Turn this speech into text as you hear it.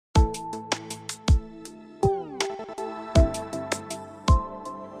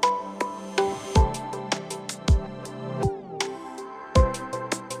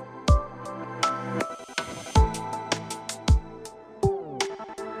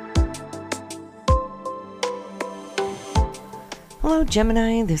Hello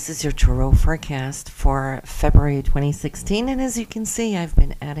Gemini, this is your Tarot forecast for February 2016, and as you can see I've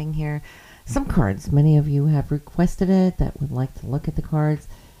been adding here some cards. Many of you have requested it that would like to look at the cards,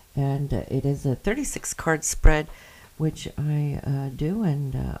 and it is a 36 card spread which I do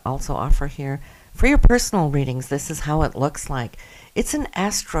and also offer here for your personal readings. This is how it looks like. It's an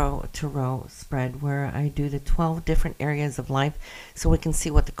Astro Tarot spread where I do the 12 different areas of life so we can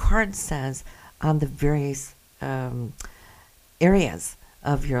see what the card says on the various areas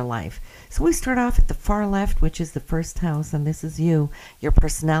of your life. So we start off at the far left, which is the first house, and this is you, your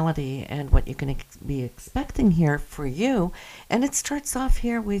personality, and what you can be expecting here for you. And it starts off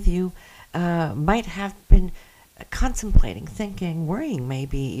here with you might have been contemplating, thinking, worrying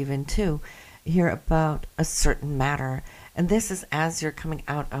maybe even too here about a certain matter. And this is as you're coming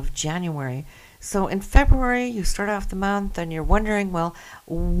out of January. So in February, you start off the month and you're wondering, well,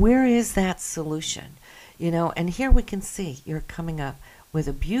 where is that solution? You know, and here we can see you're coming up with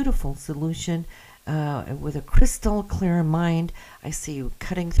a beautiful solution, with a crystal clear mind. I see you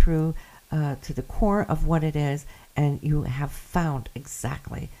cutting through to the core of what it is, and you have found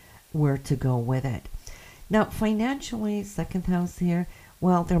exactly where to go with it. Now, financially, second house here,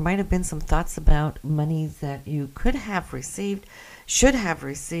 well, there might have been some thoughts about monies that you could have received, should have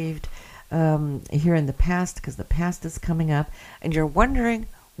received here in the past, because the past is coming up, and you're wondering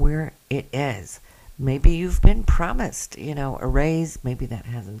where it is. Maybe you've been promised, you know, a raise. Maybe that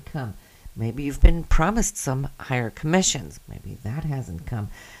hasn't come. Maybe you've been promised some higher commissions. Maybe that hasn't come.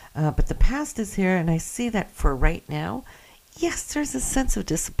 But the past is here, and I see that for right now, yes, there's a sense of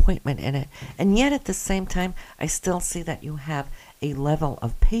disappointment in it. And yet at the same time, I still see that you have a level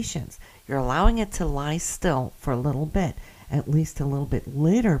of patience. You're allowing it to lie still for a little bit, at least a little bit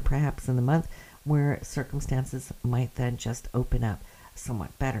later, perhaps in the month, where circumstances might then just open up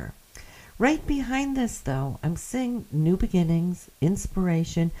somewhat better. Right behind this, though, I'm seeing new beginnings,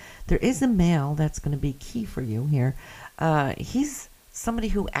 inspiration. There is a male that's going to be key for you here. He's somebody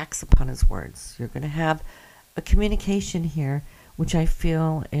who acts upon his words. You're going to have a communication here, which I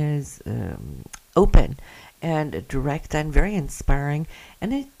feel is open and direct and very inspiring.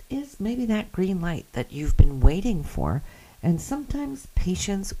 And it is maybe that green light that you've been waiting for. And sometimes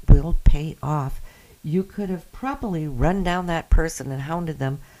patience will pay off. You could have probably run down that person and hounded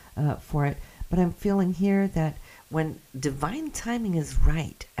them for it, but I'm feeling here that when divine timing is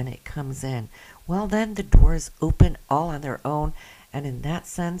right and it comes in, well, then the doors open all on their own, and in that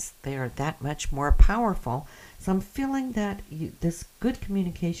sense they are that much more powerful. So I'm feeling that this good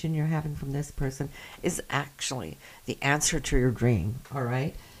communication you're having from this person is actually the answer to your dream. All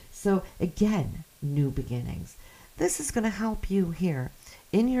right, so again, new beginnings. This is going to help you here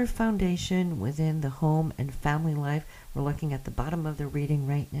in your foundation within the home and family life. We're looking at the bottom of the reading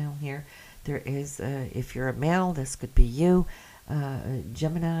right now here. There is, if you're a male, this could be you,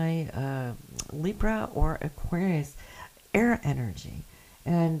 Gemini, Libra, or Aquarius, air energy.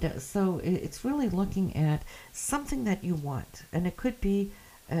 And so it's really looking at something that you want. And it could be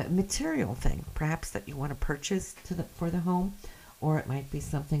a material thing, perhaps that you want to purchase for the home, or it might be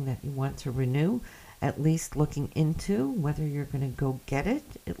something that you want to renew. At least looking into whether you're going to go get it.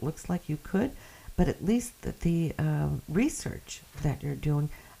 It looks like you could, but at least the research that you're doing,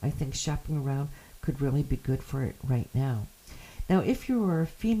 I think shopping around could really be good for it right now. Now, if you were a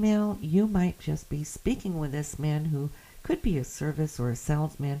female, you might just be speaking with this man who could be a service or a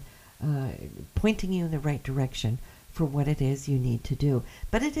salesman, pointing you in the right direction for what it is you need to do.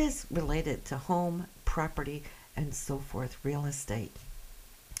 But it is related to home, property, and so forth, real estate.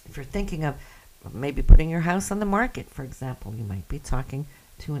 If you're thinking of maybe putting your house on the market, for example, you might be talking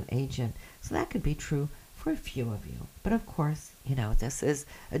to an agent. So that could be true for a few of you. But of course, you know, this is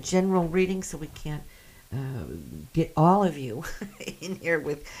a general reading, so we can't get all of you in here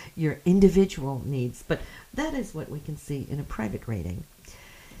with your individual needs. But that is what we can see in a private reading.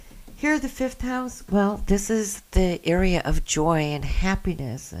 Here, the fifth house, well, this is the area of joy and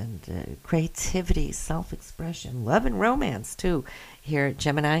happiness and creativity, self-expression, love and romance, too, here,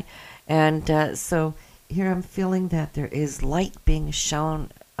 Gemini. And so here I'm feeling that there is light being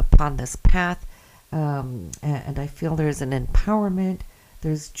shown upon this path, and I feel there's an empowerment,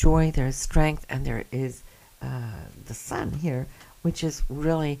 there's joy, there's strength, and there is the sun here, which is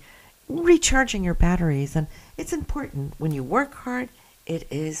really recharging your batteries. And it's important when you work hard, it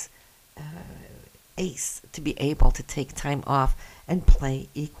is ace to be able to take time off and play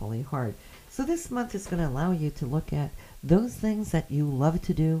equally hard. So this month is going to allow you to look at those things that you love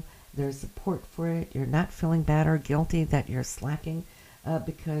to do. There's support for it. You're not feeling bad or guilty that you're slacking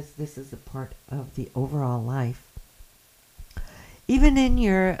because this is a part of the overall life. Even in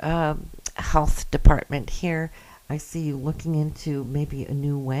your health department here, I see you looking into maybe a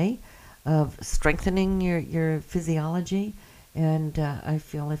new way of strengthening your physiology. And I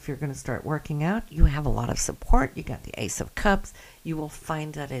feel if you're going to start working out, you have a lot of support. You got the Ace of Cups. You will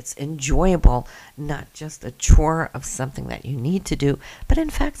find that it's enjoyable, not just a chore of something that you need to do, but in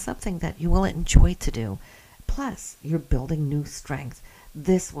fact something that you will enjoy to do. Plus, you're building new strength.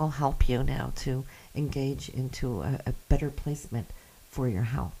 This will help you now to engage into a better placement for your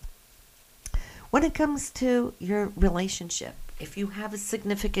health. When it comes to your relationship, if you have a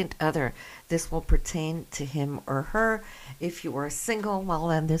significant other, this will pertain to him or her. If you are single, well,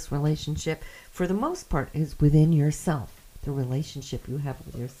 then this relationship, for the most part, is within yourself, the relationship you have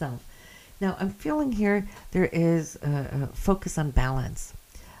with yourself. Now, I'm feeling here there is a focus on balance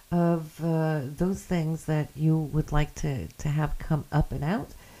of those things that you would like to have come up and out.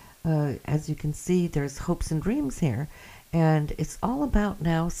 As you can see, there's hopes and dreams here, and it's all about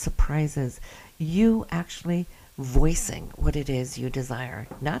now surprises. You actually voicing what it is you desire,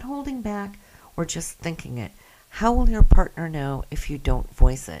 not holding back or just thinking it. How will your partner know if you don't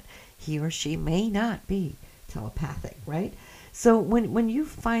voice it? He or she may not be telepathic, right? So when you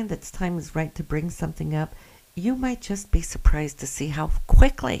find that time is right to bring something up, you might just be surprised to see how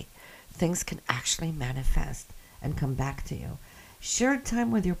quickly things can actually manifest and come back to you. Shared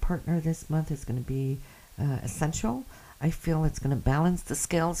time with your partner this month is going to be essential. I feel it's going to balance the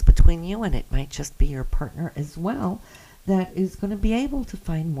scales between you, and it might just be your partner as well that is going to be able to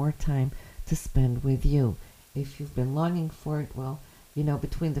find more time to spend with you. If you've been longing for it, well, you know,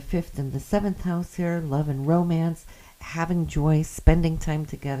 between the 5th and the 7th house here, love and romance, having joy, spending time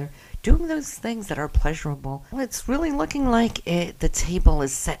together, doing those things that are pleasurable. Well, it's really looking like the table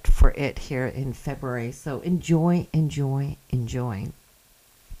is set for it here in February. So enjoy, enjoy, enjoy.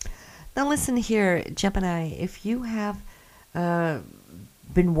 Now listen here, Gemini, if you have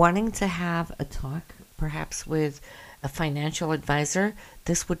been wanting to have a talk, perhaps with a financial advisor,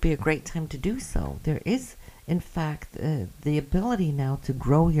 this would be a great time to do so. There is, in fact, the ability now to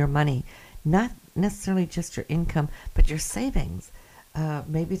grow your money, not necessarily just your income, but your savings.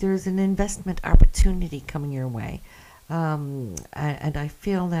 Maybe there's an investment opportunity coming your way. And I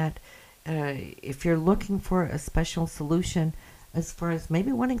feel that if you're looking for a special solution as far as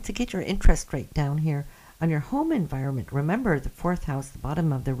maybe wanting to get your interest rate down here on your home environment, remember the 4th house, the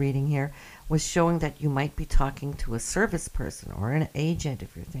bottom of the reading here, was showing that you might be talking to a service person or an agent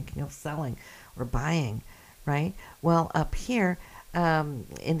if you're thinking of selling or buying, right? Well, up here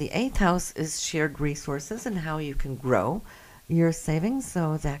in the 8th house is shared resources and how you can grow your savings.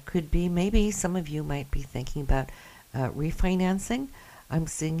 So that could be maybe some of you might be thinking about refinancing. I'm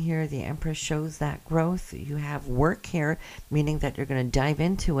seeing here the Empress shows that growth. You have work here, meaning that you're going to dive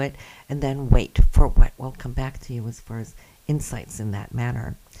into it and then wait for what will come back to you as far as insights in that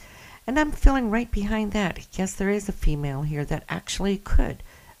manner. And I'm feeling right behind that. Yes, there is a female here that actually could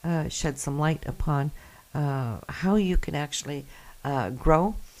shed some light upon how you can actually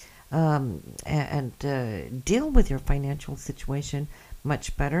grow and deal with your financial situation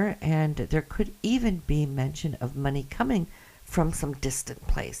much better. And there could even be mention of money coming from some distant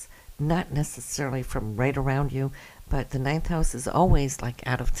place, not necessarily from right around you, but the 9th house is always like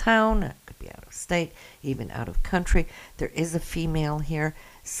out of town, it could be out of state, even out of country. There is a female here,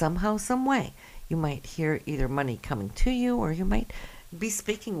 somehow, some way. You might hear either money coming to you, or you might be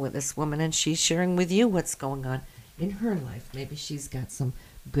speaking with this woman and she's sharing with you what's going on in her life. Maybe she's got some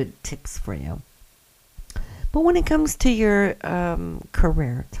good tips for you. But when it comes to your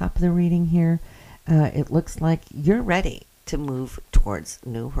career, top of the reading here, it looks like you're ready to move towards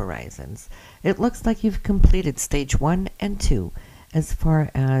new horizons. It looks like you've completed stage 1 and 2 as far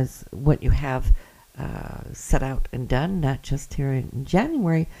as what you have set out and done, not just here in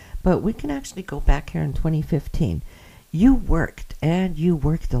January, but we can actually go back here in 2015. You worked, and you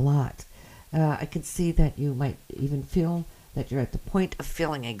worked a lot. I could see that you might even feel that you're at the point of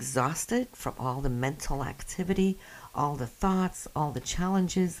feeling exhausted from all the mental activity, all the thoughts, all the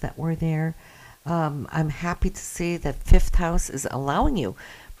challenges that were there. I'm happy to see that 5th house is allowing you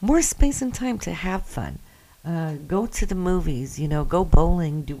more space and time to have fun. Go to the movies, you know, go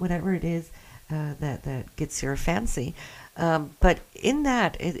bowling, do whatever it is that gets your fancy. But in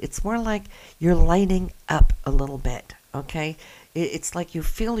that, it's more like you're lighting up a little bit, okay? It's like you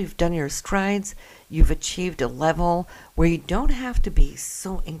feel you've done your strides, you've achieved a level where you don't have to be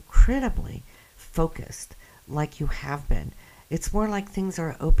so incredibly focused like you have been. It's more like things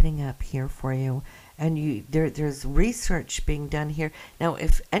are opening up here for you, and there's research being done here. Now,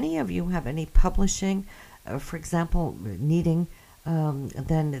 if any of you have any publishing, for example, needing,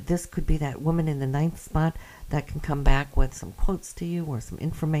 then this could be that woman in the 9th spot that can come back with some quotes to you or some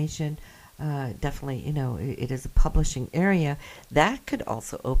information definitely, it is a publishing area. That could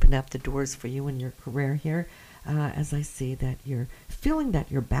also open up the doors for you in your career here, as I see that you're feeling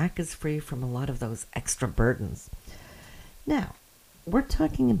that your back is free from a lot of those extra burdens. Now, we're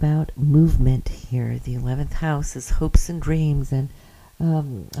talking about movement here. The 11th house is hopes and dreams and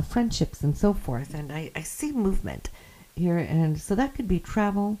friendships and so forth. And I see movement here. And so that could be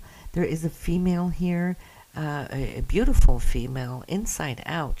travel. There is a female here, a beautiful female, inside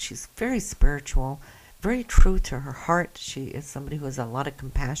out. She's very spiritual, very true to her heart. She is somebody who has a lot of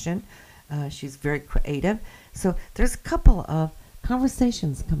compassion. She's very creative. So there's a couple of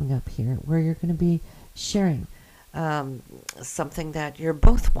conversations coming up here where you're going to be sharing something that you're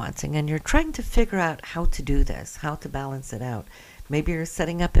both wanting, and you're trying to figure out how to do this, how to balance it out. Maybe you're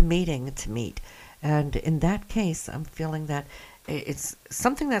setting up a meeting to meet, and in that case, I'm feeling that it's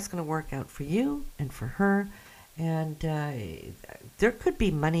something that's going to work out for you and for her, and there could be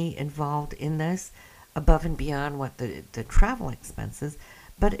money involved in this above and beyond what the travel expenses,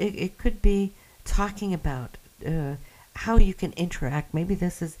 but it could be talking about how you can interact. Maybe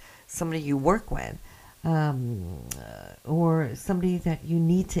this is somebody you work with, or somebody that you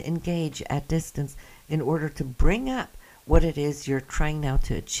need to engage at distance in order to bring up what it is you're trying now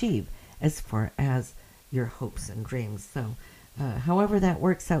to achieve as far as your hopes and dreams. So however that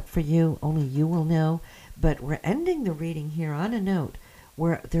works out for you, only you will know. But we're ending the reading here on a note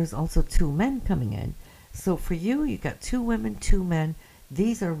where there's also two men coming in. So for you, you got 2 women, 2 men.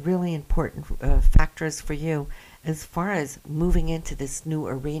 These are really important factors for you as far as moving into this new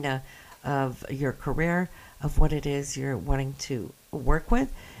arena of your career, of what it is you're wanting to work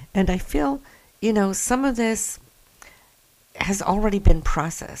with. And I feel, some of this has already been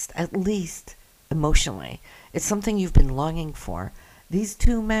processed, at least emotionally. It's something you've been longing for. These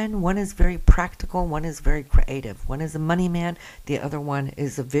 2 men, one is very practical, one is very creative. One is a money man, the other one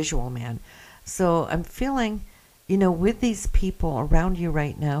is a visual man. So I'm feeling, with these people around you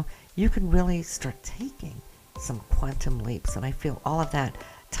right now, you can really start taking some quantum leaps. And I feel all of that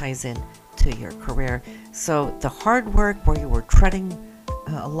ties in to your career. So the hard work where you were treading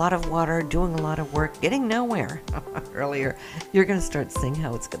a lot of water, doing a lot of work, getting nowhere earlier, you're going to start seeing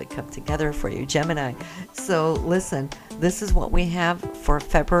how it's going to come together for you, Gemini. So listen, this is what we have for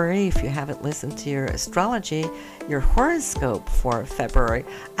February. If you haven't listened to your astrology, your horoscope for February,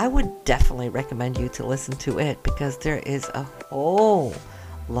 I would definitely recommend you to listen to it, because there is a whole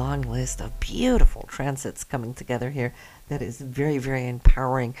long list of beautiful transits coming together here that is very, very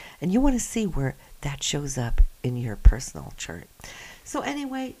empowering. And you want to see where that shows up in your personal chart. So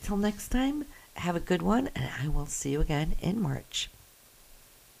anyway, till next time, have a good one, and I will see you again in March.